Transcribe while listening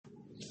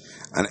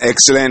An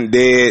excellent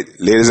day,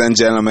 ladies and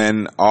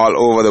gentlemen,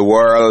 all over the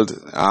world.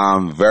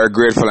 I'm very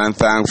grateful and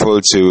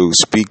thankful to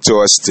speak to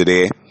us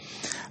today.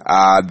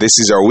 This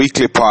is our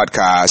weekly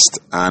podcast,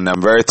 and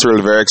I'm very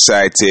thrilled, very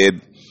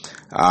excited.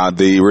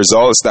 The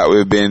results that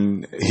we've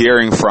been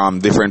hearing from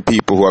different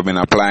people who have been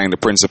applying the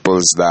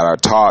principles that are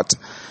taught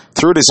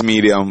through this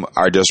medium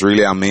are just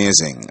really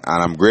amazing.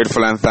 And I'm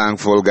grateful and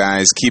thankful,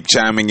 guys. Keep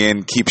chiming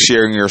in, keep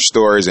sharing your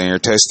stories and your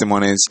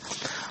testimonies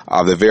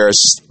of the various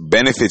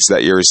benefits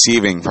that you're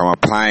receiving from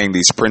applying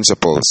these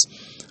principles,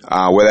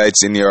 whether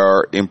it's in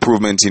your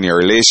improvement in your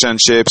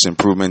relationships,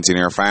 improvement in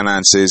your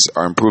finances,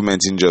 or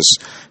improvement in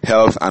just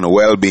health and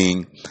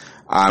well-being.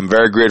 I'm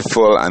very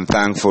grateful and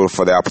thankful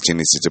for the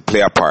opportunity to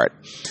play a part.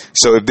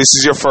 So if this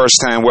is your first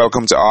time,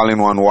 welcome to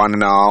All-in-One, One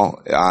and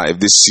All. If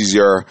this is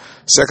your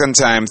second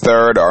time,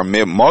 third, or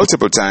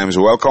multiple times,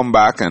 welcome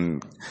back.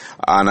 And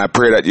I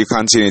pray that you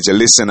continue to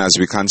listen as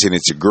we continue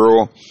to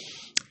grow.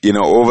 You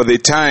know, over the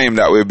time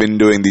that we've been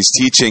doing these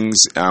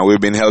teachings,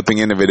 we've been helping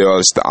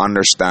individuals to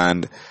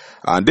understand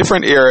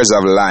different areas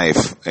of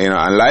life. You know,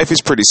 and life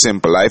is pretty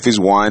simple. Life is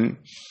one.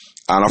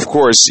 And of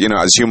course, you know,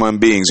 as human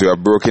beings, we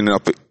have broken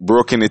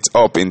it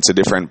up into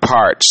different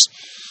parts.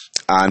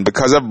 And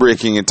because of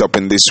breaking it up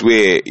in this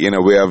way, you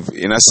know, we have,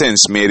 in a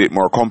sense, made it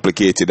more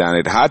complicated than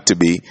it had to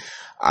be.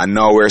 And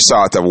now we're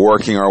sort of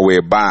working our way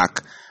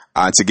back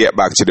to get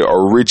back to the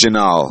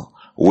original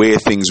way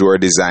things were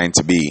designed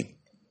to be.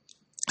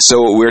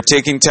 So we're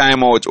taking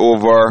time out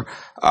over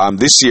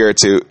this year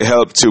to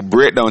help to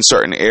break down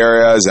certain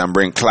areas and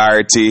bring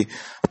clarity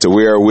to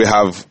where we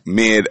have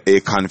made a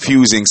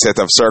confusing set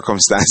of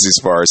circumstances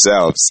for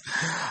ourselves.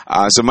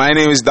 So my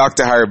name is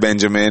Dr. Harry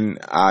Benjamin,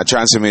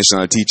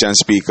 transformational teacher and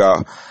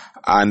speaker.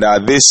 And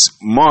this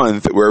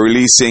month we're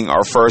releasing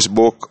our first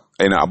book,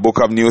 a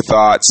book of new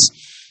thoughts.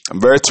 I'm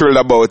very thrilled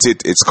about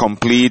it. It's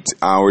complete.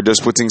 We're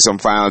just putting some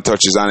final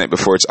touches on it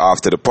before it's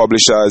off to the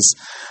publishers.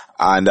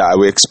 And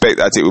we expect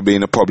that it will be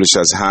in the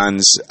publisher's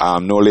hands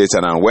no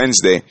later than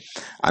Wednesday.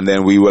 And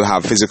then we will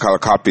have physical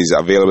copies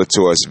available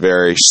to us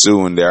very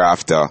soon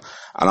thereafter.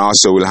 And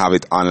also we'll have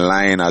it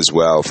online as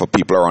well for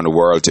people around the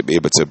world to be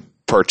able to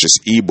purchase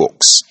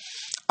ebooks.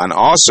 And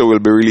also we'll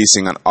be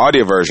releasing an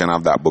audio version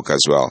of that book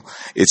as well.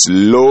 It's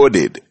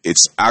loaded.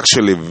 It's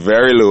actually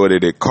very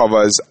loaded. It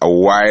covers a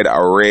wide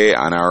array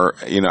and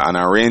an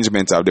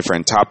arrangement of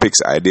different topics,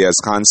 ideas,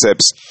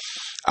 concepts.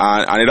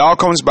 And it all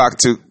comes back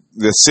to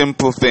the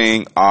simple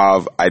thing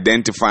of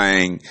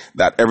identifying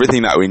that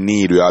everything that we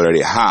need, we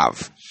already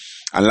have.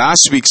 And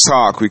last week's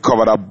talk, we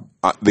covered up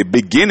the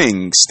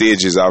beginning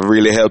stages of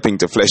really helping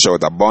to flesh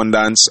out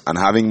abundance and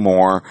having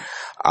more.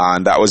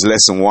 And that was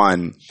lesson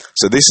 1.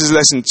 So this is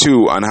lesson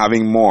 2 on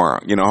having more.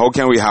 You know, how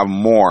can we have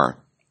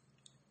more?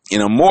 You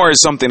know, more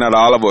is something that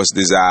all of us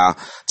desire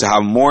to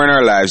have more in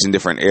our lives in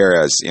different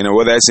areas. You know,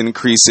 whether it's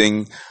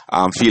increasing,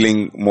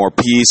 feeling more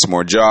peace,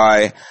 more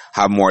joy,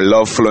 have more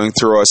love flowing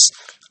through us.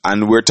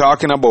 And we're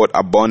talking about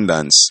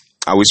abundance.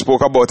 And we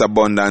spoke about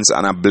abundance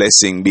and a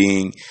blessing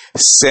being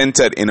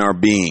centered in our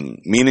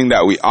being, meaning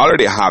that we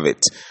already have it.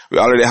 We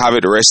already have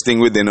it resting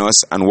within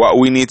us. And what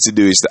we need to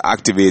do is to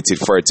activate it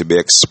for it to be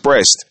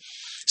expressed.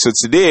 So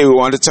today we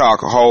want to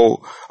talk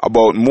about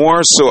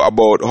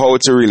how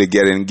to really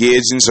get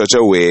engaged in such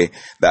a way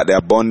that the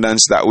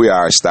abundance that we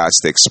are starts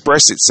to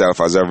express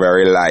itself as our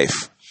very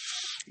life.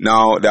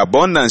 Now, the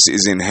abundance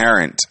is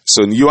inherent.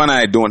 So you and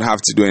I don't have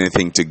to do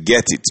anything to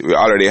get it. We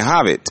already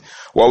have it.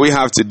 What we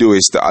have to do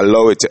is to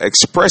allow it to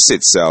express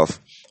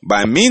itself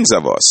by means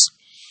of us.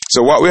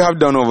 So what we have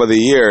done over the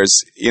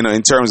years, you know,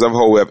 in terms of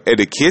how we have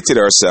educated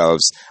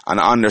ourselves and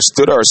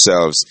understood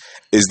ourselves,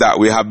 is that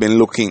we have been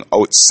looking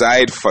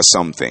outside for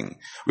something.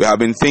 We have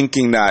been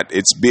thinking that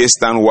it's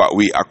based on what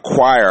we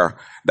acquire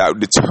that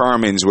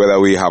determines whether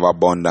we have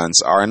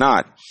abundance or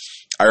not.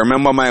 I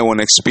remember my own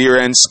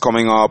experience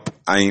coming up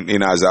and, you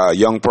know, as a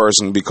young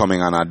person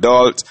becoming an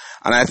adult.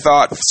 And I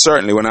thought,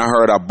 certainly when I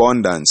heard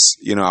abundance,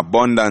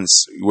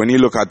 when you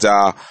look at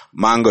a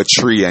mango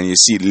tree and you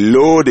see it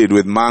loaded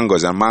with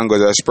mangoes and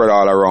mangoes are spread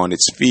all around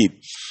its feet,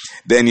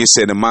 then you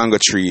say the mango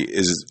tree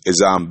is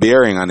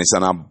bearing and it's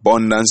an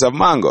abundance of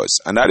mangoes.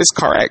 And that is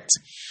correct.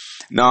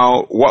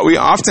 Now, what we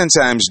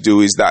oftentimes do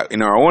is that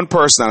in our own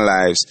personal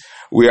lives,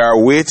 we are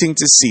waiting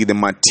to see the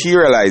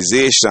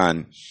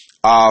materialization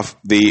of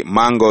the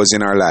mangoes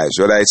in our lives,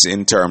 whether it's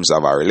in terms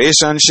of our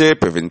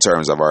relationship, if in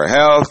terms of our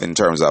health, in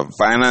terms of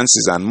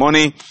finances and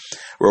money.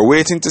 We're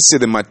waiting to see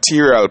the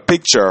material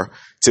picture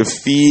to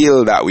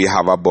feel that we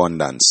have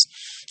abundance.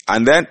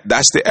 And then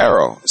that's the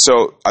error.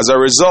 So as a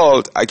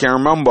result, I can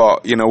remember,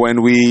 you know,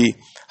 when we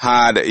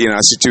had, you know,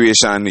 a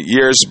situation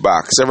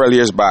several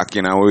years back,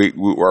 you know,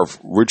 our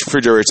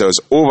refrigerator was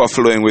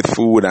overflowing with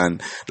food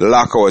and the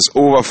locker was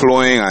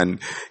overflowing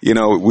and, you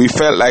know, we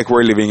felt like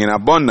we're living in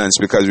abundance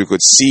because we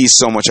could see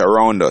so much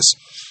around us.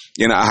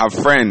 You know, I have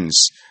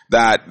friends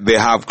that they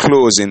have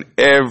clothes in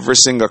every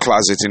single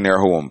closet in their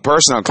home,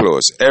 personal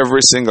clothes,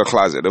 every single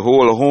closet, the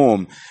whole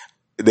home,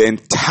 the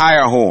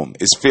entire home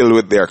is filled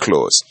with their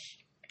clothes.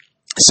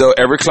 So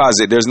every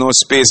closet, there's no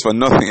space for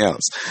nothing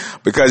else,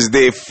 because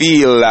they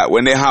feel that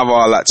when they have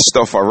all that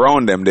stuff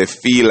around them, they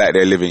feel like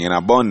they're living in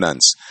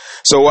abundance.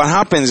 So what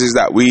happens is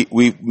that we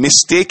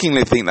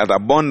mistakenly think that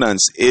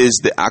abundance is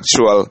the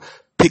actual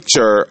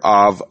picture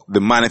of the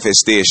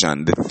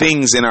manifestation, the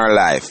things in our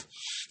life.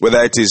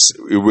 Whether it is,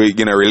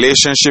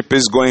 relationship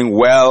is going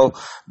well,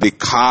 the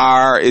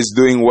car is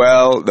doing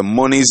well, the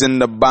money's in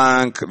the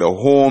bank, the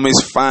home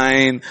is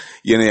fine,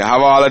 you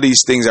have all of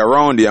these things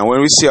around you. And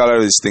when we see all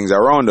of these things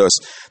around us,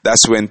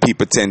 that's when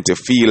people tend to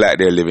feel like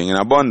they're living in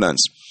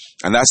abundance.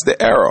 And that's the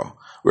error.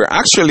 We're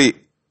actually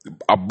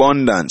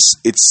abundance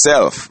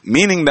itself,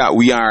 meaning that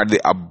we are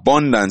the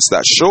abundance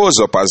that shows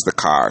up as the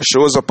car,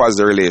 shows up as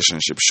the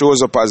relationship,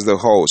 shows up as the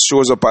house,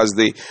 shows up as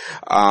the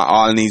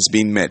all needs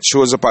being met,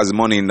 shows up as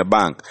money in the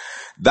bank.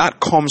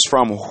 That comes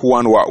from who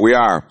and what we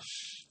are.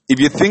 If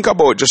you think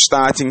about just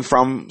starting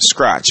from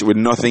scratch with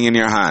nothing in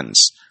your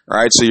hands,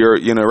 right? So you're,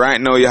 right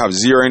now you have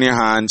zero in your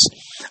hands,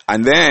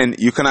 and then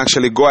you can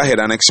actually go ahead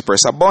and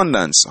express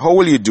abundance. How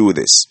will you do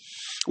this?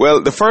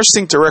 Well, the first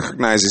thing to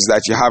recognize is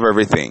that you have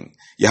everything.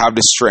 You have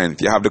the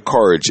strength, you have the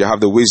courage, you have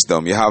the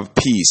wisdom, you have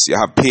peace, you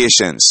have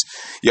patience.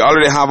 You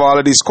already have all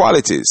of these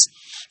qualities,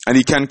 and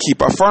you can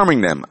keep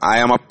affirming them. I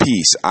am a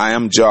peace, I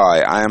am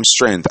joy, I am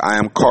strength, I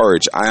am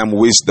courage, I am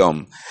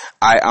wisdom,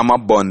 I am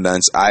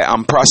abundance, I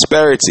am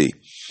prosperity.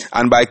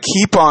 And by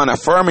keep on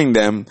affirming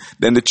them,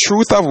 then the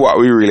truth of what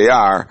we really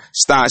are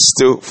starts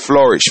to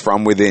flourish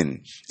from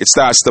within. It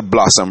starts to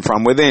blossom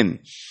from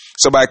within.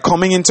 So by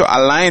coming into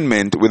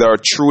alignment with our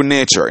true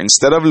nature,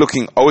 instead of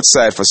looking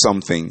outside for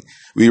something,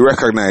 we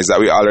recognize that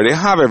we already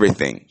have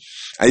everything.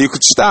 And you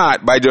could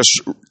start by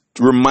just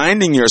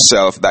reminding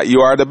yourself that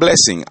you are the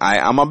blessing. I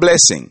am a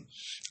blessing.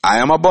 I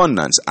am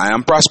abundance. I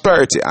am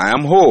prosperity. I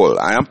am whole.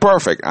 I am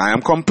perfect. I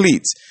am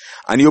complete.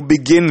 And you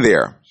begin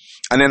there.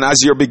 And then as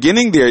you're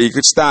beginning there, you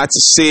could start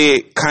to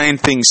say kind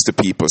things to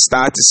people.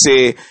 Start to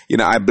say,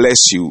 I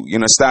bless you.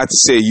 Start to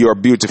say you're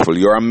beautiful,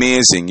 you're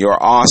amazing,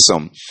 you're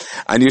awesome.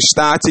 And you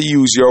start to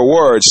use your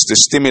words to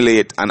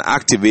stimulate and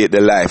activate the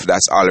life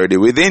that's already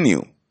within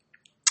you.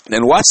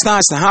 Then what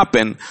starts to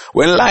happen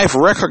when life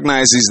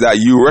recognizes that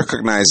you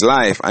recognize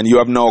life and you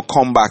have now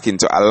come back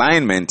into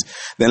alignment,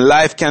 then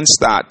life can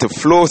start to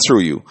flow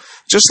through you.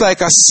 Just like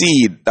a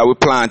seed that we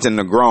plant in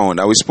the ground.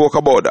 And we spoke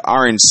about the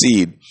orange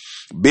seed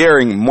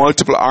bearing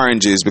multiple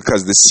oranges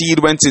because the seed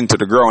went into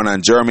the ground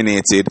and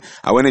germinated.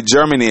 And when it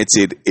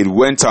germinated, it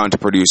went on to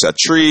produce a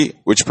tree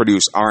which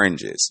produced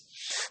oranges.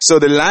 So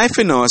the life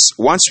in us,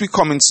 once we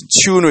come into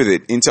tune with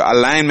it, into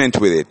alignment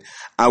with it,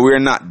 and we're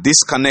not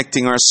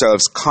disconnecting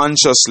ourselves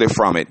consciously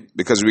from it,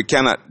 because we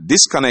cannot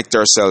disconnect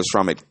ourselves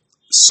from it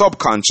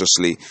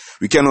subconsciously.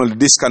 We can only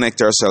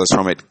disconnect ourselves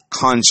from it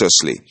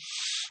consciously.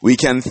 We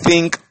can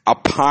think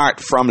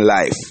apart from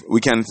life. We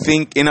can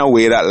think in a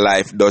way that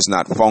life does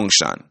not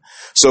function.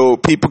 So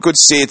people could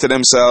say to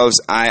themselves,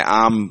 I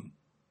am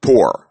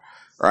poor,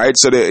 right?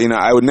 So,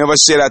 I would never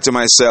say that to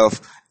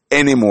myself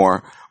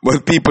anymore,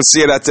 but people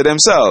say that to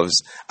themselves.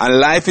 And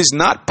life is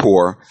not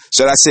poor,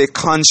 so that's a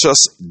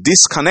conscious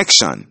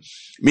disconnection,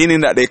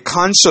 meaning that they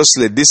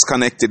consciously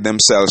disconnected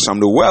themselves from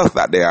the wealth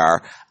that they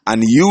are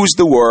and use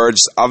the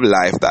words of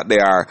life that they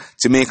are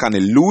to make an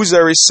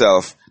illusory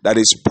self that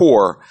is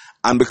poor.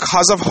 And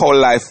because of how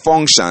life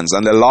functions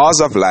and the laws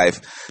of life,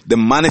 the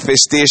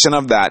manifestation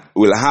of that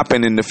will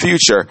happen in the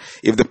future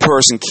if the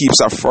person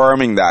keeps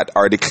affirming that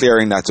or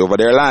declaring that over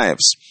their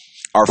lives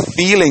or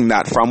feeling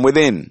that from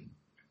within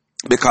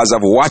because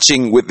of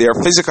watching with their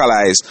physical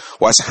eyes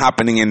what's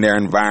happening in their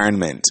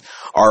environment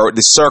or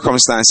the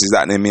circumstances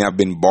that they may have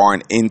been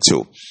born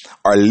into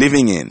or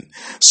living in.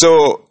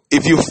 So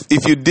if you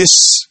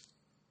disavow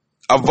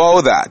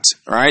that,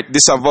 right?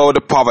 Disavow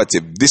the poverty,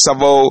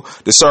 disavow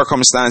the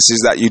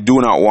circumstances that you do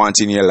not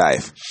want in your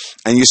life.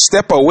 And you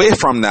step away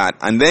from that,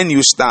 and then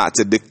you start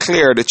to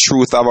declare the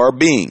truth of our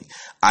being.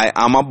 I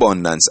am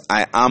abundance.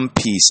 I am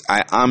peace.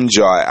 I am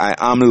joy. I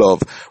am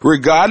love.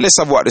 Regardless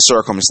of what the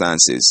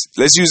circumstances.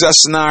 Let's use a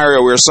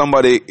scenario where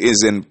somebody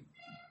is in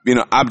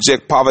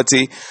abject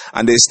poverty,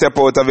 and they step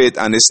out of it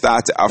and they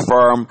start to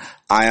affirm,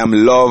 I am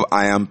love,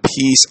 I am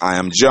peace, I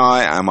am joy,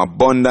 I am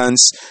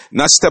abundance.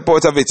 Not step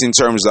out of it in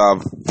terms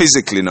of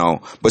physically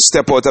now, but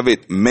step out of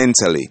it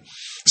mentally.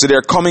 So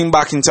they're coming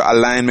back into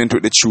alignment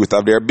with the truth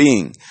of their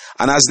being.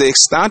 And as they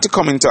start to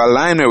come into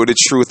alignment with the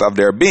truth of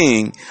their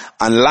being,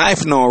 and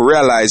life now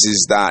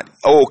realizes that,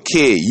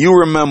 okay,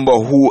 you remember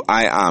who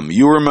I am.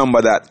 You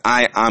remember that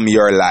I am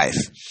your life.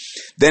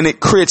 Then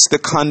it creates the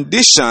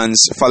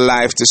conditions for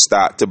life to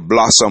start to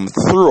blossom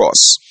through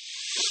us.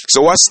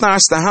 So what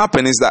starts to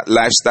happen is that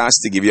life starts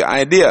to give you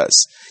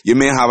ideas. You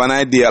may have an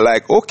idea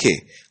like,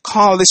 okay,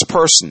 call this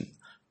person,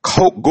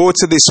 go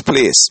to this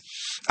place.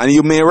 And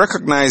you may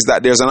recognize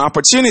that there's an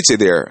opportunity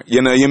there.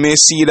 You may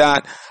see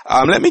that.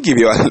 Let me give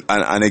you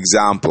an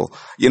example.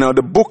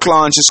 The book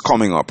launch is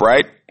coming up,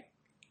 right?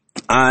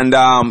 And,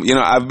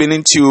 I've been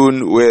in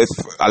tune with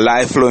a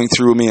life flowing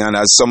through me. And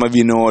as some of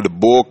you know, the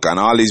book and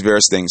all these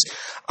various things,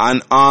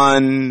 And I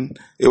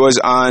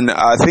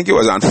think it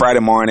was on Friday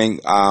morning,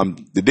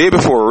 the day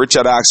before,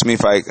 Richard asked me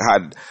if I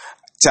had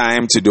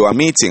time to do a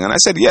meeting. And I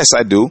said, yes,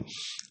 I do.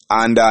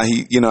 And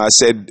I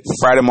said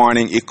Friday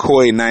morning,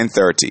 Ikoyi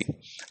 9:30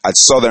 at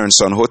Southern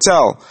Sun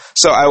Hotel.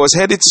 So I was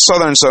headed to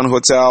Southern Sun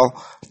Hotel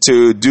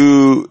to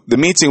do the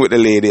meeting with the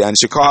lady, and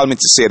she called me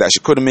to say that she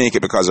couldn't make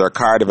it because her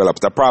car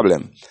developed a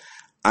problem,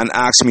 and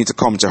asked me to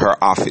come to her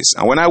office.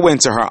 And when I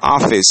went to her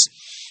office,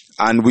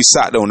 and we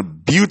sat down, a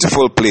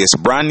beautiful place,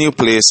 brand new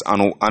place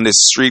on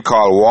this street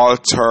called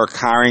Walter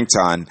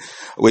Carrington,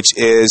 which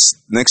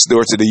is next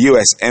door to the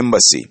U.S.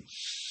 Embassy.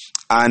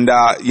 And,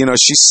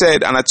 she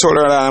said, and I told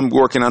her that I'm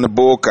working on the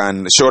book,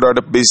 and showed her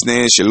the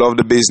business. She loved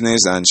the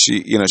business, and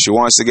she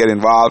wants to get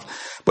involved.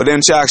 But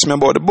then she asked me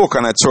about the book,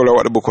 and I told her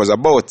what the book was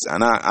about.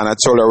 And I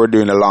told her we're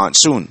doing a launch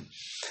soon.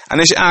 And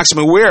then she asked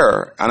me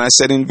where, and I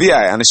said in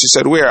VI. And she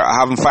said, where? I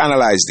haven't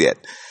finalized yet.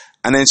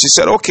 And then she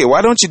said, okay,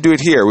 why don't you do it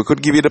here? We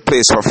could give you the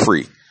place for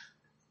free.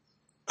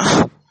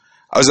 I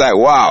was like,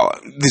 wow,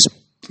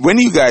 when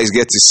you guys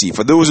get to see,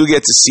 for those who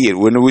get to see it,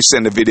 when we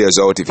send the videos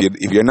out,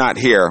 if you're not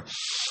here,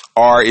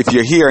 or if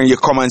you're here and you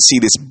come and see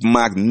this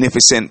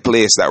magnificent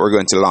place that we're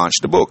going to launch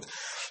the book.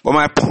 But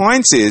my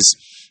point is,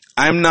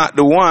 I'm not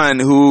the one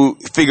who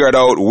figured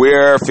out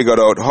where, figured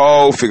out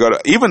how,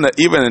 even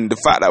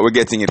the fact that we're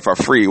getting it for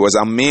free was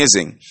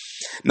amazing.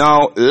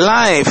 Now,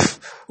 life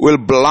will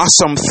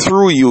blossom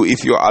through you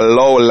if you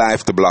allow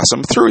life to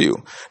blossom through you.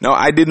 Now,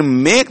 I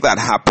didn't make that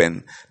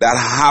happen. That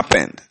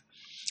happened.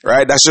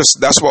 Right?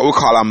 That's what we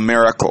call a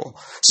miracle.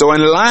 So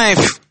when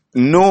life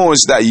knows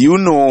that you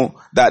know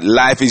that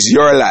life is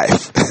your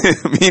life,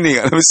 meaning,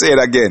 let me say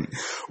it again.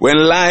 When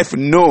life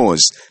knows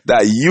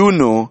that you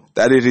know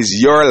that it is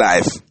your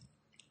life,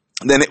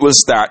 then it will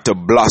start to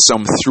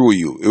blossom through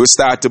you. It will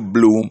start to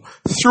bloom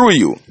through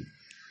you.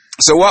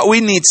 So what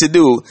we need to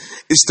do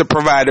is to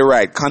provide the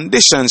right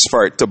conditions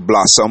for it to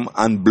blossom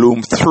and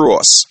bloom through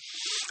us.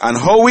 And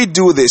how we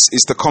do this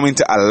is to come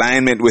into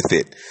alignment with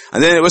it.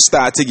 And then it will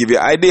start to give you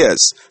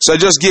ideas. So I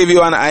just gave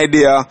you an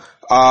idea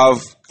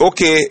of,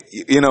 okay,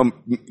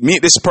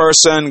 meet this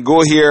person,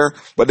 go here,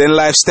 but then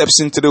life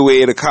steps into the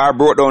way. The car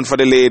broke down for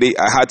the lady.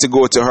 I had to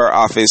go to her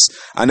office.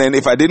 And then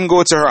if I didn't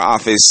go to her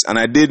office and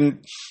I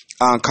didn't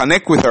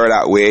connect with her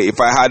that way,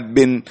 if I had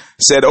been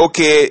said,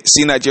 okay,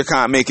 seeing that you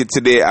can't make it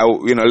today,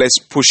 let's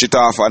push it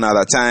off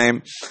another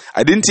time.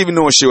 I didn't even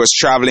know she was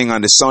traveling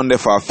on the Sunday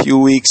for a few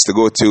weeks to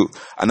go to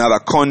another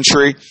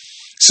country.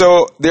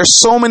 So there's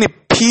so many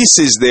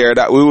pieces there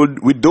that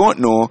we don't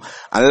know,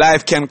 and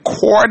life can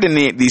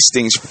coordinate these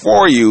things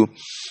for you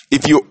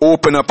if you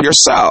open up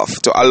yourself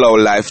to allow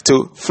life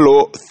to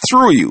flow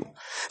through you.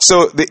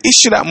 So the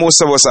issue that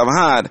most of us have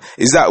had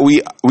is that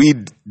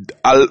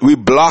we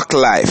block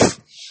life.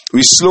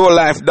 We slow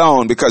life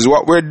down because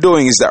what we're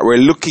doing is that we're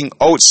looking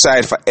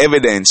outside for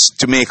evidence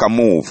to make a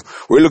move.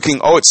 We're looking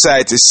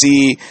outside to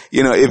see,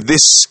 if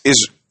this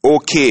is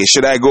okay.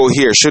 Should I go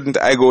here? Shouldn't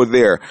I go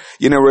there?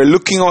 We're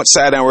looking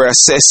outside and we're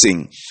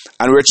assessing,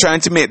 and we're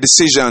trying to make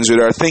decisions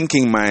with our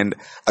thinking mind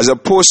as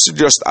opposed to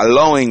just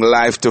allowing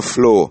life to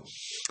flow.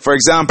 For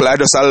example, I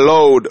just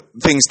allowed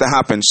things to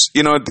happen.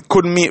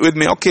 Couldn't meet with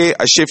me. Okay,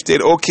 I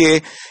shifted.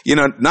 Okay,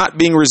 not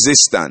being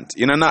resistant.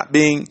 Not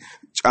being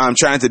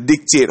trying to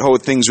dictate how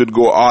things would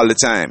go all the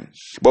time,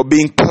 but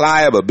being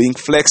pliable, being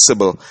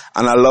flexible,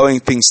 and allowing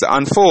things to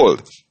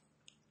unfold.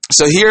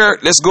 So here,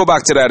 let's go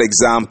back to that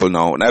example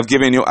now. And I've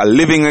given you a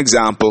living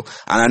example,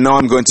 and I know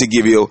I'm going to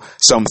give you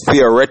some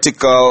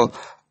theoretical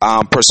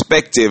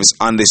perspectives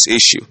on this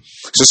issue.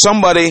 So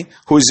somebody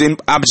who's in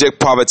abject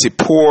poverty,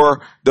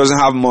 poor, doesn't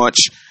have much,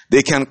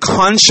 they can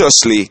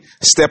consciously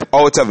step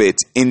out of it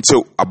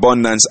into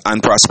abundance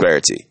and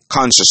prosperity.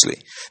 Consciously.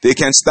 They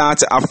can start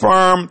to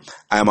affirm,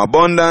 I'm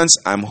abundance,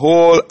 I'm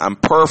whole, I'm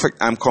perfect,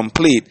 I'm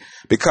complete.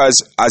 Because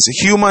as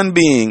human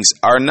beings,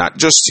 are not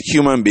just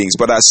human beings,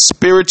 but as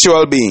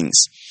spiritual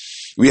beings,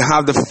 we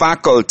have the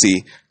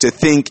faculty to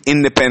think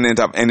independent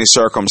of any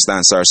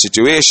circumstance or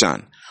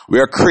situation. We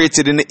are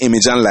created in the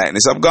image and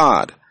likeness of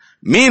God.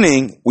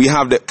 Meaning, we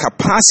have the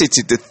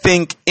capacity to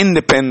think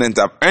independent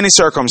of any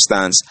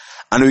circumstance,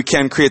 and we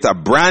can create a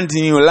brand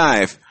new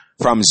life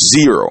from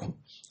zero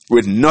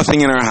with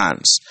nothing in our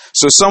hands.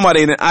 So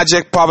somebody in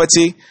abject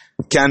poverty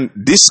can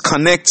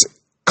disconnect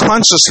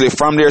consciously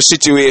from their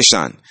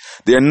situation.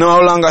 They're no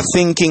longer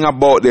thinking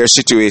about their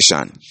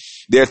situation.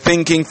 They're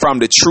thinking from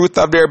the truth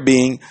of their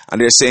being,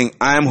 and they're saying,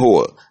 I'm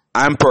whole,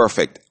 I'm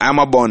perfect, I'm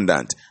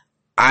abundant,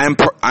 I'm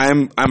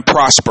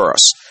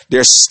prosperous.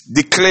 They're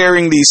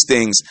declaring these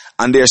things,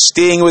 and they're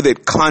staying with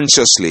it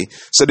consciously.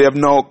 So they have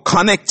now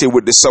connected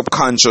with the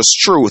subconscious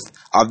truth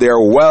of their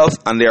wealth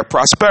and their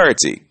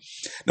prosperity.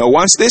 Now,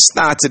 once they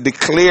start to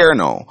declare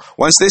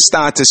once they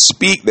start to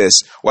speak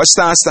this, what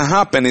starts to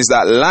happen is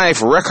that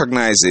life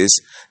recognizes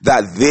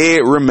that they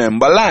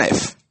remember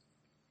life.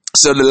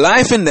 So the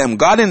life in them,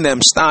 God in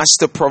them, starts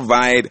to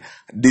provide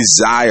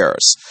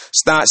desires,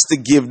 starts to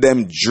give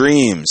them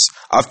dreams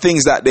of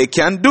things that they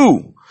can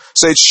do.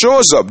 So it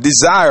shows up,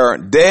 desire,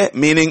 de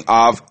meaning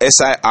of,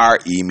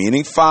 S-I-R-E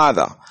meaning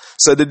Father.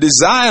 So the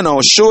desire now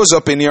shows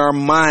up in your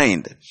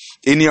mind,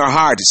 in your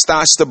heart. It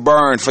starts to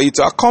burn for you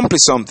to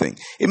accomplish something.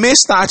 It may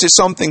start with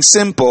something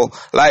simple,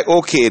 like,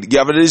 okay, you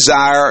have a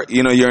desire,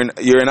 you're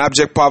in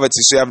abject poverty,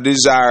 so you have a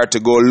desire to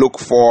go look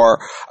for,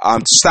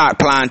 to start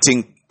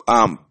planting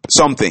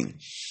something.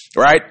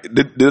 Right?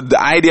 The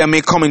idea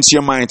may come into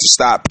your mind to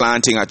start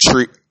planting a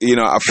tree,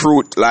 a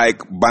fruit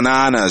like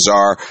bananas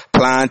or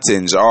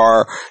plantains,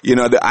 or,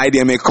 the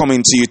idea may come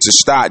into you to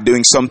start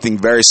doing something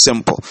very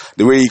simple.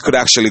 The way you could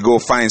actually go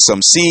find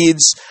some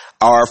seeds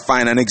or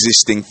find an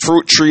existing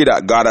fruit tree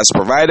that God has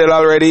provided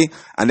already,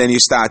 and then you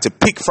start to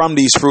pick from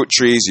these fruit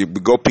trees. You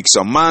go pick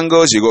some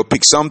mangoes, you go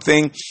pick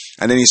something,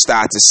 and then you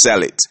start to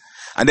sell it.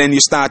 And then you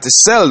start to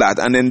sell that,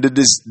 and then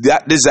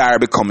that desire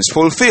becomes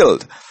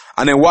fulfilled.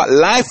 And then what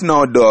life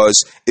now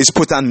does is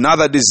put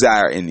another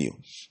desire in you.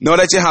 Now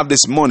that you have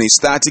this money,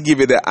 start to give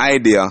you the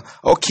idea,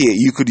 okay,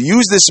 you could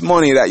use this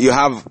money that you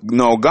have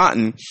now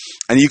gotten,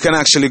 and you can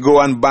actually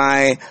go and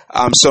buy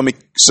some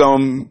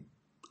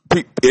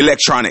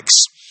electronics.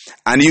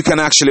 And you can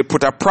actually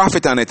put a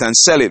profit on it and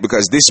sell it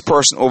because this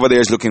person over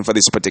there is looking for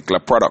this particular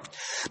product.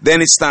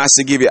 Then it starts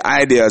to give you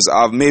ideas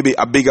of maybe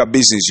a bigger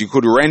business. You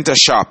could rent a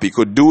shop. You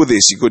could do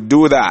this. You could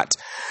do that.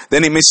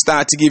 Then it may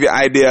start to give you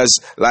ideas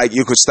like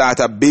you could start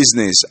a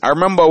business. I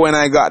remember when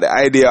I got the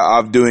idea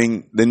of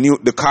doing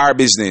the car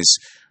business,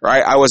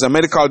 right? I was a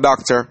medical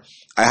doctor.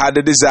 I had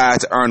the desire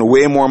to earn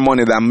way more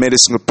money than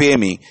medicine would pay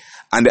me.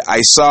 And I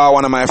saw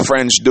one of my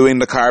friends doing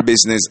the car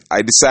business.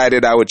 I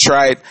decided I would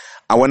try it.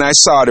 And when I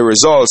saw the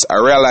results, I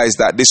realized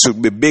that this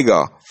would be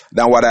bigger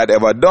than what I'd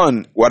ever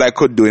done, what I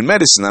could do in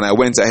medicine. And I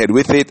went ahead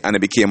with it, and it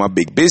became a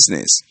big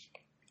business.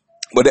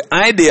 But the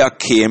idea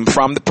came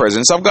from the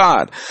presence of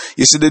God.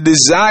 You see, the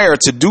desire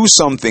to do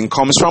something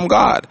comes from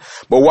God.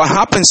 But what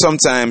happens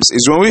sometimes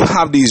is when we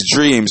have these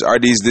dreams or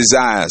these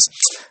desires,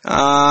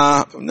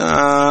 and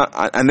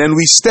then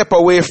we step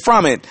away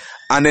from it,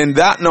 and then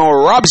that now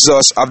robs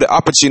us of the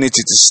opportunity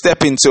to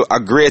step into a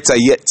greater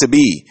yet to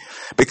be.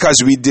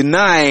 Because we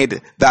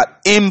denied that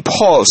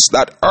impulse,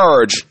 that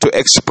urge to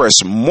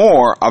express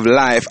more of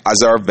life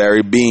as our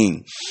very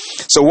being.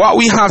 So what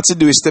we have to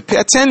do is to pay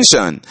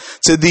attention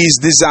to these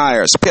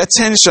desires. Pay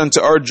attention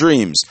to our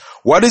dreams.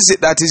 What is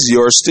it that is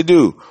yours to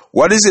do?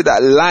 What is it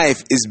that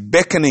life is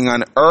beckoning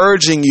and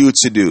urging you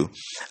to do?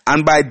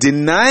 And by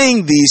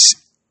denying these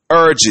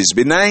urges,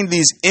 denying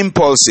these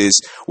impulses,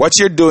 what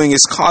you're doing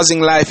is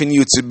causing life in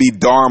you to be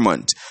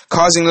dormant,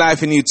 causing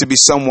life in you to be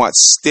somewhat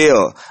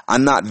still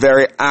and not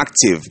very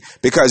active,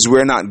 because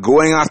we're not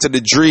going after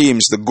the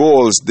dreams, the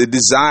goals, the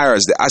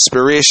desires, the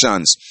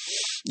aspirations.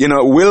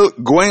 Will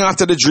going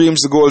after the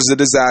dreams, the goals, the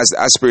desires,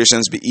 the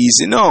aspirations be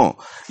easy? No.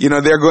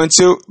 They're going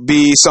to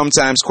be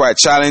sometimes quite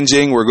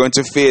challenging. We're going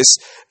to face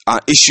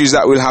issues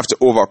that we'll have to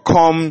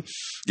overcome.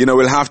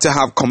 We'll have to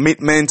have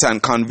commitment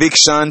and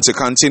conviction to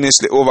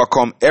continuously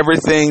overcome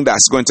everything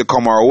that's going to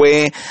come our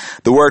way.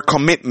 The word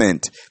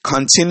commitment,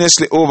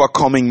 continuously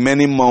overcoming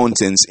many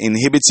mountains,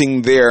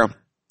 inhibiting their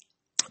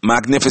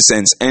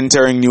magnificence,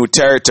 entering new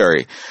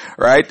territory,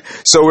 right?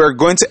 So we're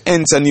going to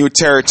enter new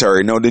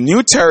territory. Now, the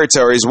new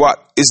territory is what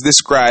is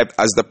described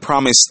as the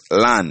promised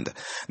land.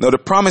 Now, the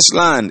promised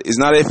land is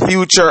not a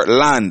future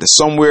land,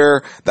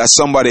 somewhere that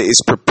somebody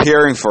is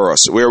preparing for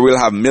us, where we'll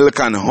have milk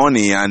and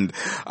honey and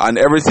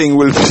everything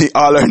will be,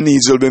 all our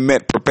needs will be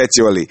met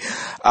perpetually.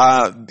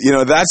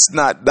 That's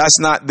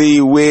not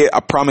the way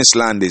a promised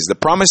land is. The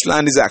promised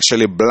land is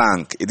actually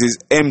blank. It is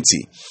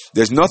empty.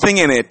 There's nothing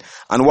in it.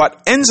 And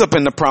what ends up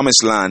in the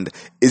promised land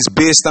is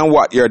based on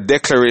what your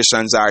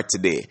declarations are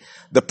today.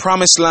 The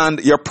promised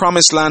land, your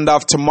promised land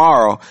of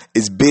tomorrow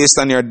is based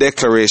on your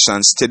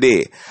declarations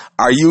today.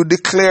 Are you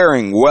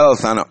declaring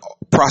wealth and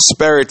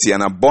prosperity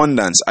and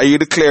abundance? Are you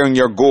declaring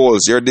your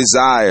goals, your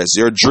desires,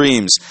 your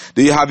dreams?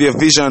 Do you have your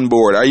vision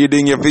board? Are you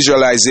doing your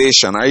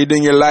visualization? Are you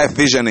doing your life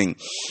visioning?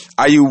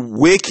 Are you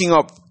waking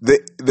up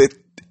the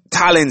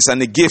talents and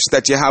the gifts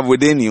that you have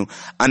within you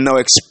and now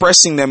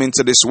expressing them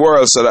into this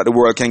world so that the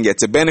world can get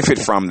to benefit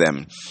from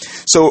them?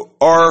 So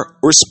our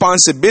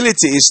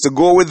responsibility is to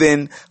go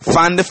within,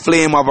 fan the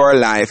flame of our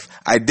life,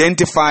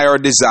 identify our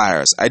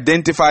desires,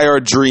 identify our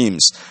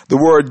dreams. The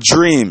word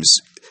dreams,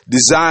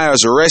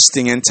 desires,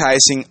 resting,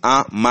 enticing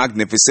a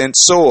magnificent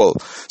soul.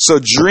 So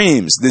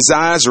dreams,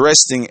 desires,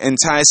 resting,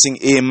 enticing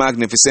a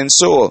magnificent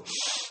soul.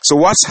 So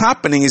what's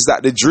happening is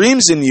that the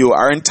dreams in you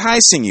are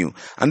enticing you.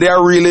 And they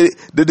are really,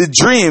 the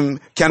dream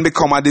can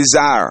become a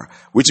desire.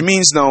 Which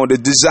means now the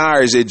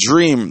desire is a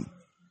dream,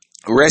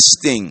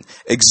 resting,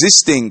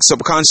 existing,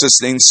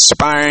 subconsciously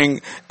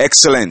inspiring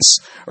excellence,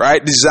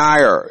 right?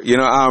 Desire,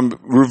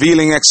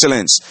 revealing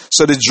excellence.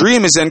 So the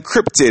dream is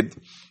encrypted.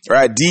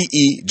 Right,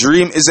 DE,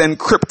 dream is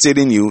encrypted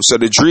in you. So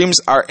the dreams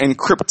are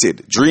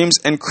encrypted. Dreams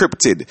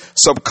encrypted,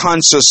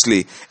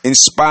 subconsciously,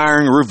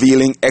 inspiring,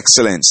 revealing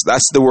excellence.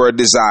 That's the word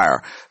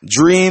desire.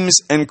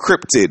 Dreams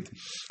encrypted,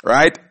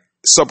 right?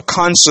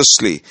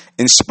 subconsciously,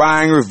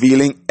 inspiring,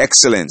 revealing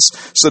excellence.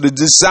 So the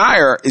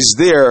desire is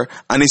there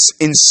and it's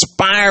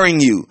inspiring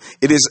you.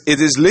 It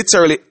is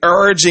literally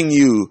urging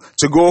you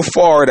to go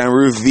forward and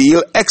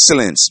reveal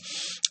excellence.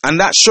 And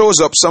that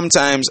shows up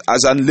sometimes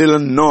as a little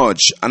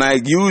nudge. And I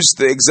use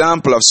the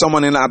example of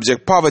someone in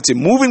abject poverty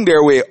moving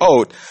their way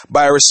out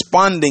by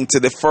responding to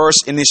the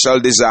first initial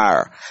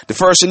desire. The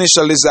first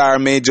initial desire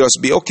may just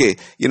be, okay,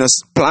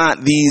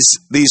 plant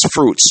these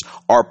fruits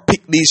or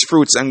pick these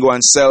fruits and go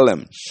and sell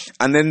them.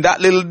 And then that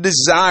little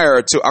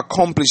desire to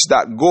accomplish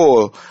that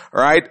goal,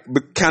 right,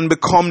 can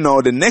become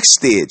now the next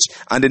stage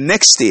and the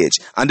next stage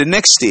and the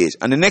next stage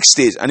and the next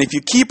stage. And if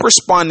you keep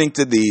responding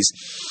to these,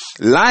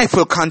 life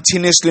will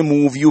continuously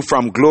move you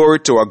from glory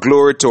to a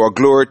glory to a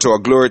glory to a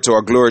glory to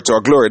a glory to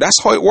a glory. That's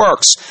how it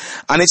works.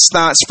 And it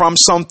starts from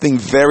something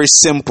very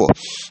simple.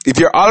 If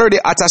you're already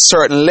at a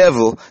certain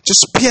level,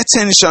 just pay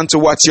attention to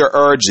what your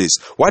urge is.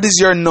 What is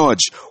your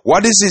nudge?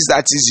 What is it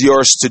that is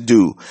yours to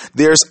do?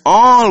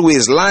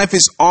 Life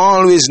is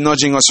always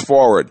nudging us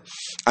forward.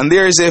 And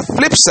there is a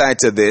flip side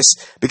to this,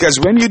 because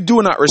when you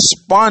do not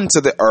respond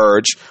to the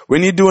urge,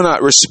 when you do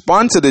not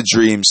respond to the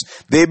dreams,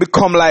 they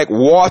become like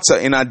water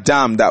in a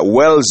dam that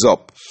wells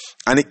up.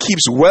 And it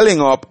keeps welling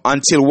up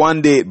until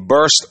one day it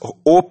bursts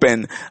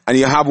open and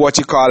you have what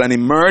you call an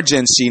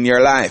emergency in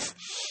your life.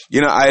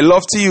 I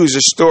love to use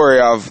the story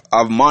of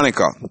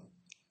Monica.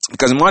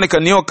 Because Monica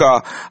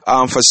Nyoka,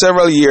 for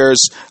several years,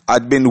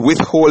 had been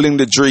withholding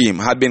the dream,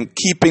 had been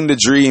keeping the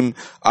dream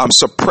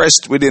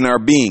suppressed within her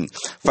being.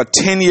 For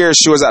 10 years,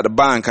 she was at the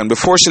bank, and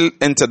before she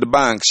entered the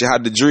bank, she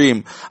had the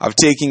dream of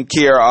taking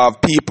care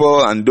of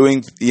people and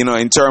doing,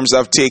 in terms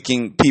of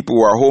taking people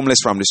who are homeless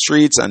from the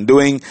streets and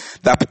doing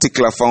that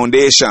particular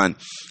foundation.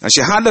 And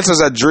she had that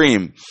as a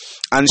dream.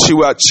 And she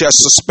has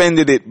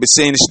suspended it by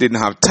saying she didn't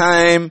have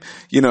time.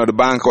 The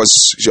bank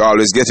she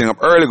always getting up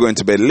early, going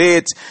to bed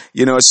late.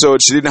 So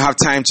she didn't have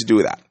time to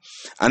do that.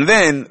 And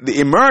then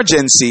the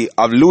emergency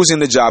of losing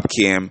the job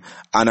came,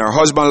 and her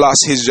husband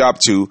lost his job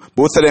too.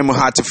 Both of them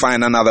had to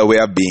find another way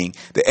of being.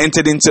 They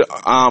entered into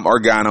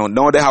Organo.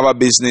 Now they have a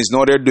business.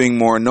 Now they're doing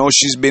more. Now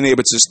she's been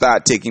able to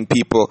start taking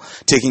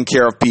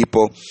care of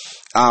people.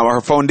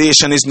 Her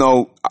foundation is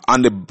now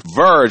on the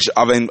verge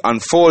of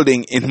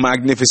unfolding in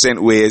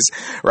magnificent ways,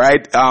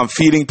 right?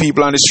 Feeding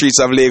people on the streets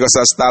of Lagos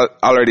has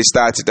already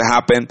started to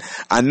happen.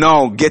 And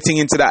now getting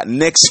into that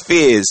next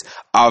phase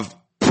of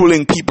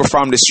pulling people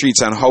from the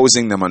streets and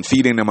housing them and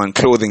feeding them and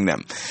clothing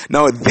them.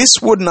 Now, this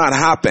would not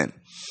happen,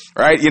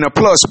 right?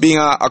 Plus being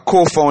a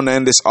co-founder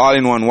in this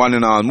all-in-one,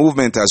 one-and-all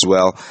movement as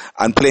well,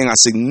 and playing a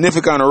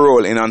significant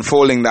role in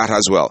unfolding that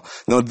as well.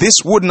 Now, this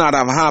would not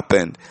have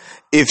happened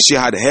if she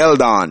had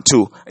held on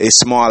to a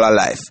smaller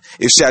life.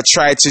 If she had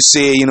tried to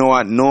say,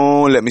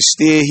 no, let me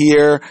stay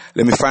here,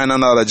 let me find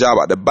another job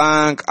at the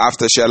bank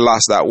after she had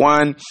lost that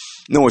one.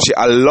 No, she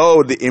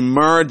allowed the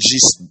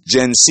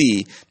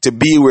emergency to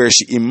be where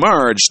she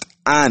emerged,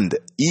 and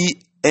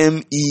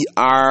EMERGENSEE.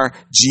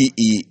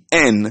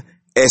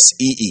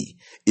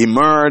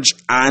 Emerge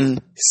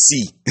and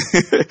see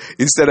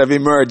instead of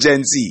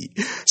emergency.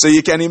 So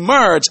you can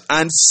emerge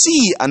and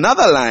see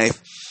another life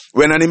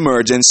when an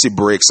emergency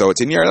breaks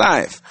out in your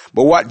life.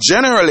 But what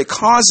generally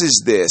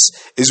causes this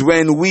is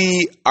when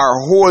we are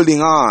holding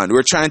on.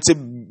 We're trying to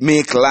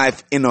make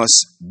life in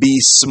us be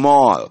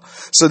small.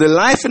 So the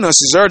life in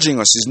us is urging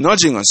us, is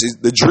nudging us, is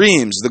the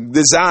dreams, the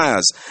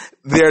desires.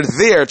 They're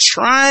there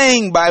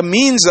trying by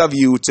means of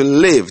you to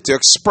live, to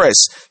express,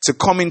 to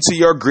come into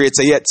your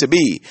greater yet to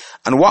be.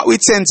 And what we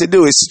tend to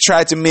do is to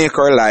try to make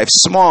our life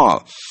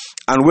small.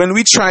 And when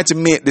we try to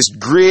make this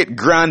great,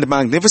 grand,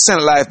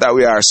 magnificent life that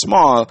we are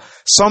small,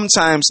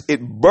 sometimes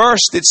it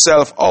bursts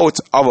itself out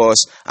of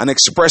us and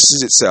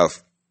expresses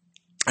itself.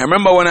 I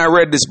remember when I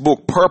read this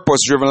book,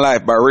 Purpose Driven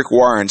Life by Rick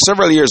Warren,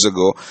 several years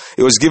ago.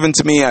 It was given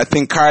to me. I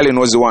think Carlin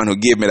was the one who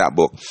gave me that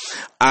book.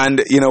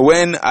 And,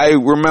 when I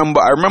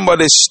remember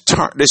this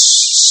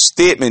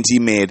statement he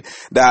made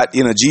that,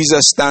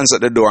 Jesus stands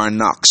at the door and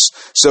knocks.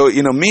 So,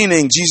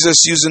 meaning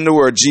Jesus using the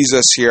word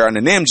Jesus here, and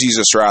the name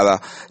Jesus rather,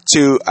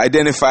 to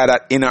identify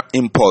that inner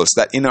impulse,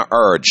 that inner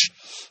urge.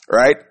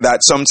 Right?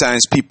 That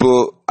sometimes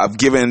people have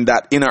given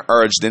that inner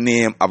urge the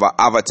name of an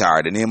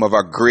avatar, the name of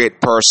a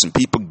great person.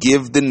 People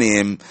give the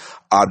name,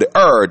 the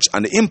urge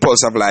and the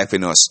impulse of life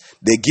in us.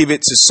 They give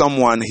it to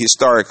someone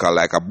historical,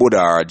 like a Buddha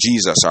or a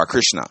Jesus or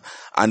Krishna.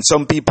 And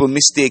some people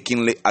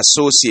mistakenly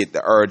associate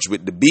the urge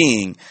with the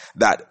being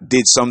that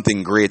did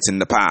something great in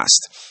the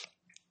past.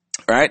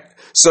 Right?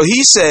 So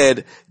he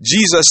said,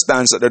 Jesus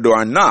stands at the door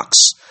and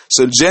knocks.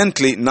 So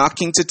gently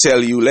knocking to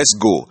tell you, let's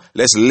go,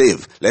 let's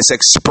live, let's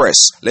express,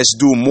 let's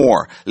do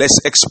more, let's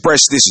express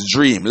this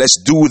dream, let's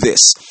do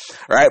this,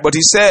 right? But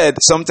he said,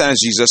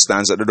 sometimes Jesus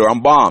stands at the door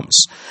and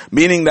bombs,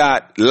 meaning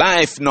that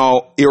life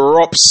now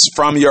erupts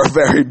from your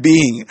very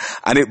being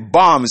and it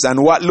bombs,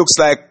 and what looks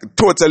like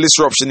total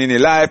disruption in your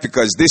life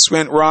because this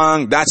went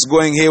wrong, that's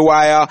going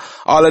haywire,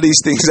 all of these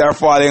things are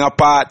falling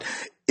apart.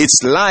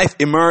 It's life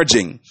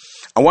emerging.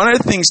 And one of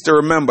the things to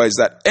remember is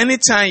that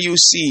anytime you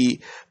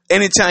see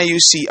anytime you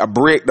see a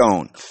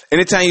breakdown,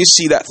 anytime you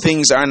see that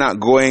things are not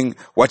going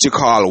what you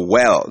call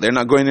well, they're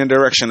not going in the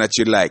direction that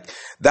you'd like,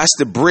 that's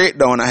the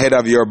breakdown ahead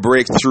of your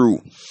breakthrough.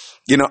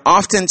 You know,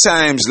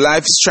 oftentimes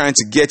life is trying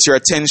to get your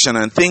attention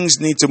and things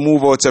need to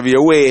move out of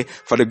your way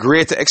for the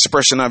greater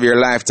expression of your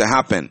life to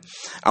happen.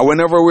 And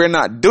whenever we're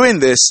not doing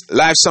this,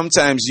 life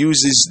sometimes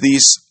uses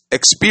these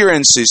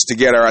experiences to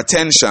get our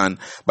attention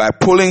by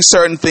pulling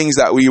certain things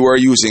that we were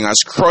using as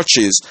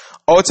crutches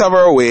out of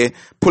our way,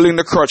 pulling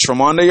the crutch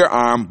from under your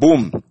arm,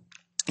 boom.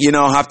 You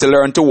now have to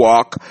learn to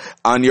walk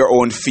on your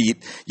own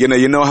feet. You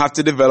now have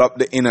to develop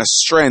the inner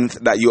strength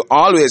that you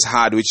always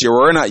had, which you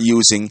were not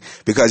using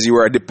because you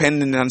were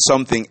dependent on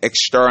something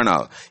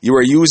external. You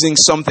were using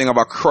something of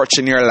a crutch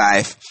in your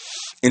life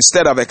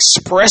instead of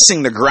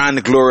expressing the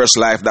grand, glorious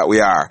life that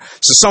we are.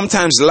 So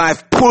sometimes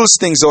life pulls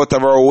things out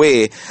of our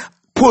way,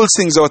 pulls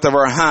things out of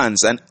our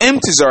hands and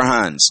empties our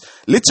hands.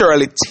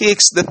 Literally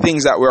takes the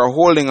things that we're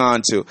holding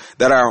on to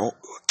that are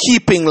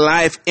keeping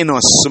life in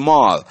us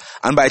small.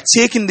 And by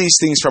taking these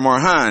things from our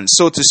hands,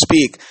 so to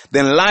speak,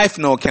 then life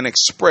now can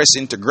express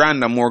into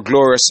grander, more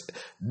glorious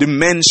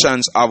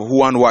dimensions of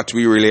who and what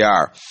we really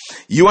are.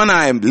 You and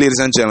I, ladies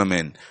and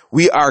gentlemen,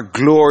 we are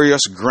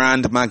glorious,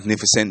 grand,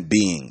 magnificent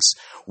beings.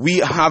 We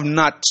have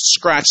not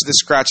scratched the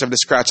scratch of the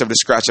scratch of the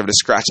scratch of the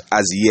scratch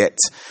as yet.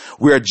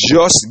 We are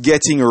just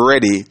getting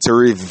ready to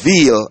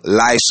reveal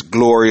life's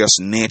glorious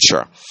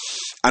nature.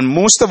 And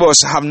most of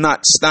us have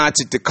not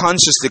started to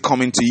consciously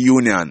come into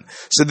union.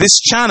 So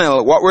this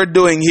channel, what we're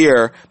doing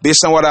here,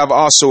 based on what I've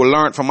also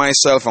learned from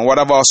myself and what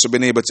I've also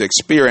been able to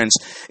experience,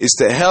 is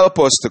to help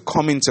us to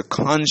come into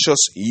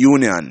conscious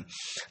union,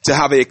 to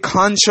have a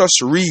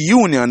conscious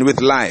reunion with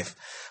life.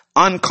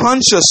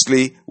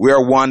 Unconsciously, we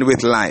are one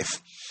with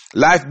life.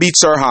 Life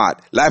beats our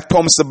heart. Life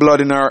pumps the blood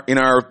in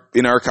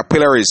our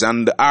capillaries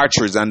and the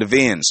arteries and the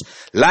veins.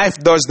 Life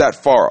does that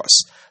for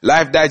us.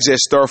 Life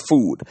digests our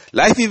food.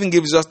 Life even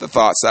gives us the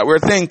thoughts that we're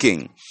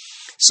thinking.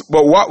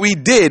 But what we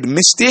did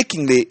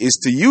mistakenly is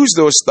to use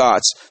those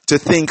thoughts to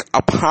think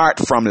apart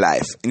from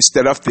life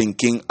instead of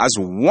thinking as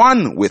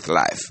one with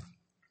life.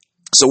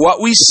 So what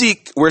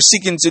we're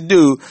seeking to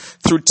do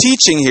through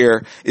teaching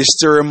here is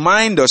to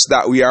remind us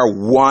that we are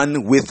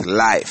one with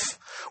life.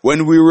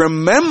 When we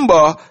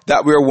remember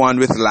that we're one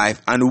with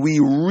life and we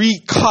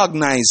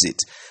recognize it,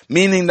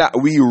 meaning that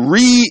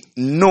we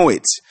know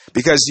it,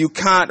 because you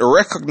can't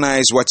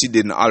recognize what you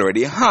didn't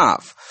already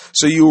have.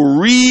 So you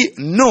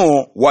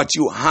know what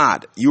you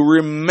had. You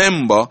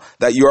remember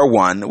that you are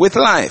one with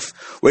life.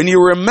 When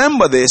you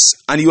remember this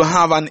and you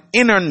have an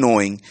inner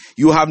knowing,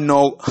 you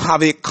now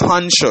have a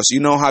conscious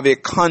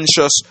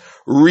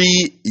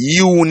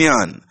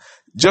reunion.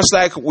 Just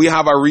like we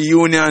have a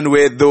reunion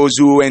with those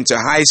who went to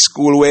high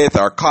school with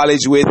or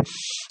college with,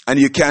 and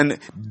you can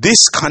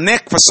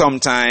disconnect for some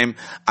time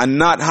and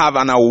not have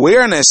an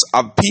awareness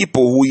of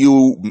people who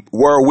you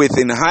were with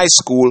in high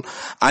school,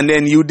 and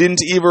then you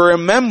didn't even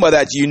remember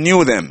that you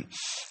knew them.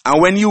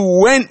 And when you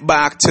went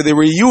back to the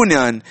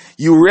reunion,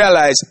 you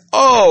realize,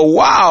 oh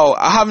wow,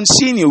 I haven't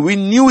seen you. We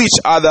knew each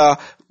other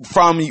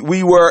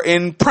we were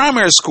in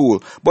primary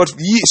school, but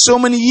so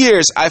many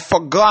years I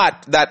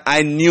forgot that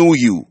I knew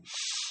you.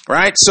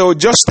 Right? So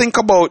just think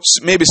about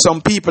maybe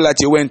some people that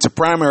you went to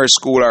primary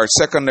school or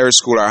secondary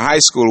school or high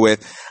school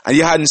with, and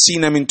you hadn't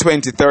seen them in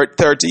 20,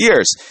 30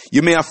 years.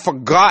 You may have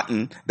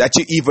forgotten that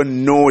you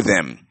even know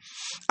them.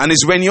 And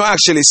it's when you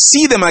actually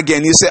see them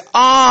again, you say,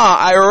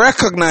 I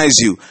recognize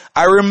you.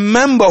 I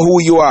remember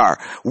who you are.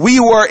 We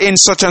were in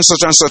such and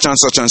such and such and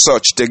such and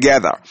such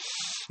together.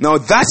 Now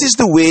that is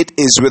the way it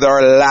is with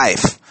our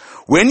life.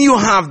 When you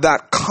have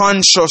that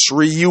conscious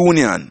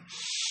reunion,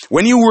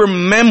 when you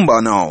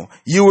remember now,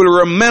 you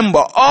will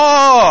remember,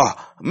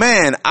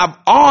 man, I've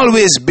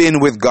always been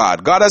with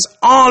God. God has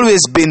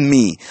always been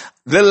me.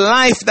 The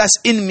life that's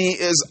in me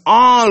has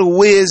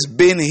always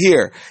been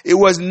here. It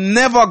was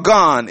never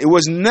gone. It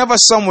was never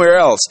somewhere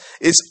else.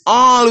 It's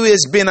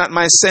always been at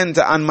my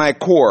center and my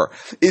core.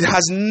 It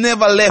has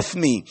never left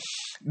me.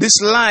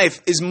 This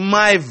life is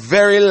my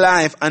very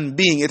life and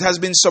being. It has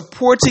been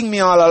supporting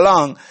me all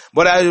along,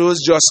 but I was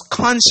just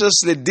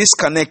consciously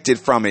disconnected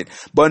from it.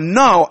 But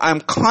now I'm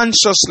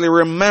consciously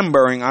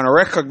remembering and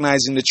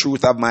recognizing the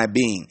truth of my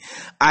being.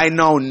 I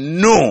now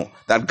know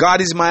that God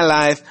is my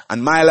life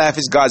and my life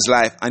is God's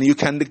life, and you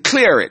can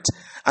declare it.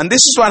 And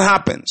this is what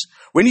happens.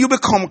 When you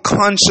become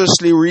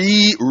consciously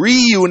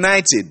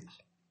reunited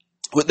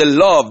with the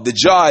love, the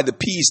joy, the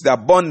peace, the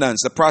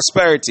abundance, the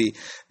prosperity,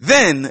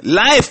 then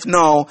life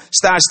now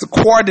starts to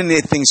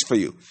coordinate things for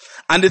you.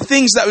 And the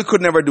things that we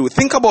could never do.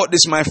 Think about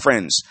this, my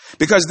friends,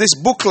 because this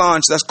book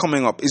launch that's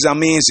coming up is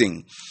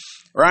amazing,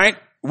 right?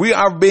 We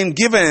have been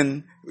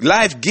given,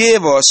 life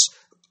gave us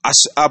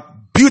a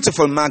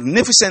beautiful,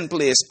 magnificent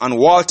place on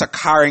Walter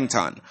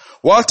Carrington.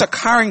 Walter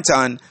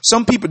Carrington,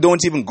 some people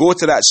don't even go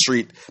to that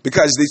street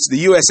because it's the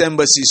U.S.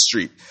 Embassy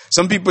street.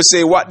 Some people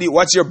say,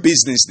 what's your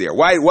business there?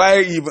 Why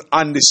are you even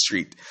on the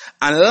street?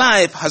 And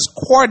life has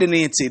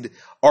coordinated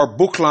our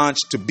book launch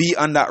to be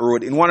on that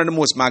road in one of the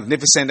most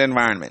magnificent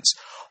environments.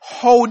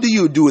 How do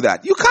you do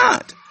that? You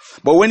can't.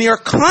 But when you're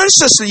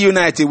consciously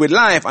united with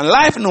life, and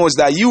life knows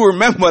that you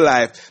remember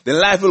life, then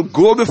life will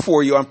go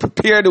before you and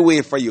prepare the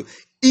way for you,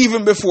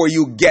 even before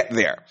you get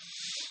there.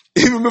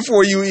 Even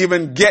before you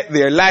even get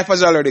there, life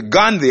has already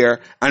gone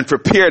there and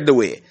prepared the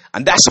way.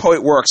 And that's how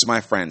it works,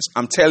 my friends.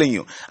 I'm telling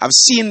you. I've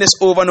seen this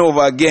over and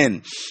over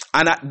again.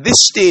 And at this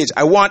stage,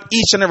 I want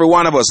each and every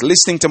one of us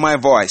listening to my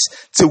voice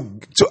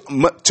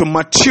to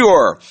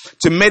mature,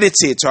 to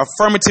meditate, to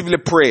affirmatively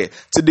pray,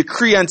 to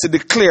decree and to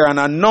declare and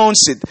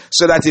announce it,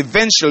 so that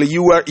eventually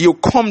you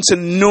come to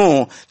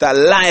know that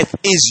life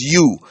is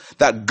you,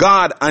 that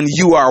God and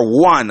you are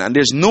one, and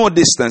there's no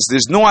distance,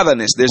 there's no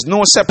otherness, there's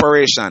no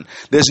separation,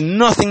 there's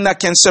nothing that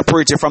can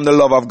separate you from the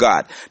love of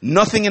God.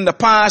 Nothing in the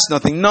past,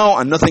 nothing now,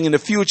 and nothing in the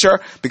future,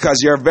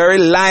 because your very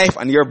life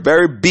and your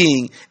very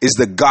being is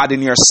the God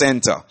in your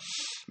center.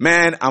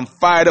 Man, I'm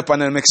fired up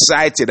and I'm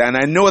excited, and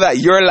I know that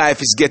your life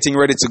is getting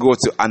ready to go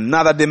to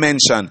another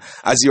dimension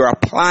as you're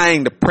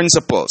applying the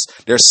principles.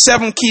 There are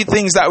 7 key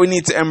things that we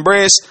need to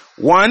embrace.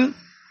 1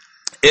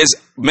 is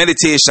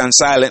meditation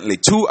silently.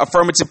 2,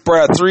 affirmative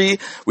prayer. 3,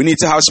 we need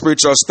to have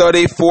spiritual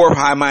study. 4,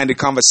 high-minded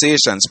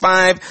conversations.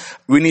 5,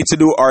 we need to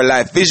do our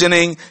life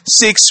visioning.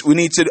 6, we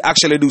need to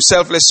actually do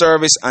selfless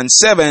service. And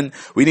 7,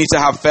 we need to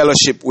have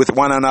fellowship with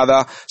one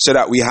another, so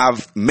that we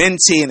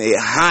maintain a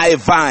high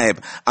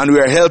vibe, and we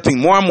are helping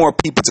more and more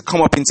people to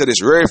come up into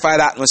this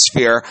rarefied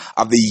atmosphere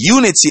of the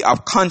unity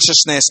of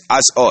consciousness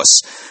as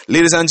us.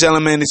 Ladies and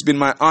gentlemen, it's been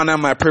my honor,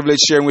 my privilege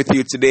sharing with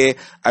you today.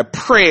 I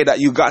pray that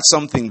you got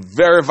something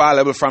very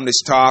valuable from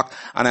this talk,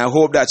 and I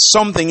hope that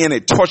something in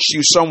it touched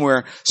you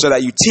somewhere, so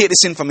that you take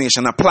this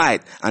information, apply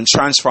it, and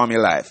transform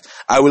your life.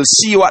 I will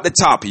see you at the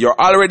top. You're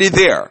already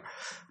there.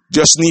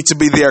 Just need to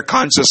be there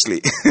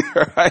consciously.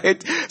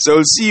 Right? So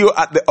we'll see you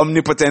at the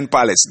Omnipotent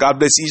Palace. God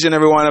bless each and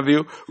every one of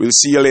you. We'll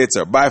see you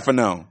later. Bye for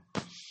now.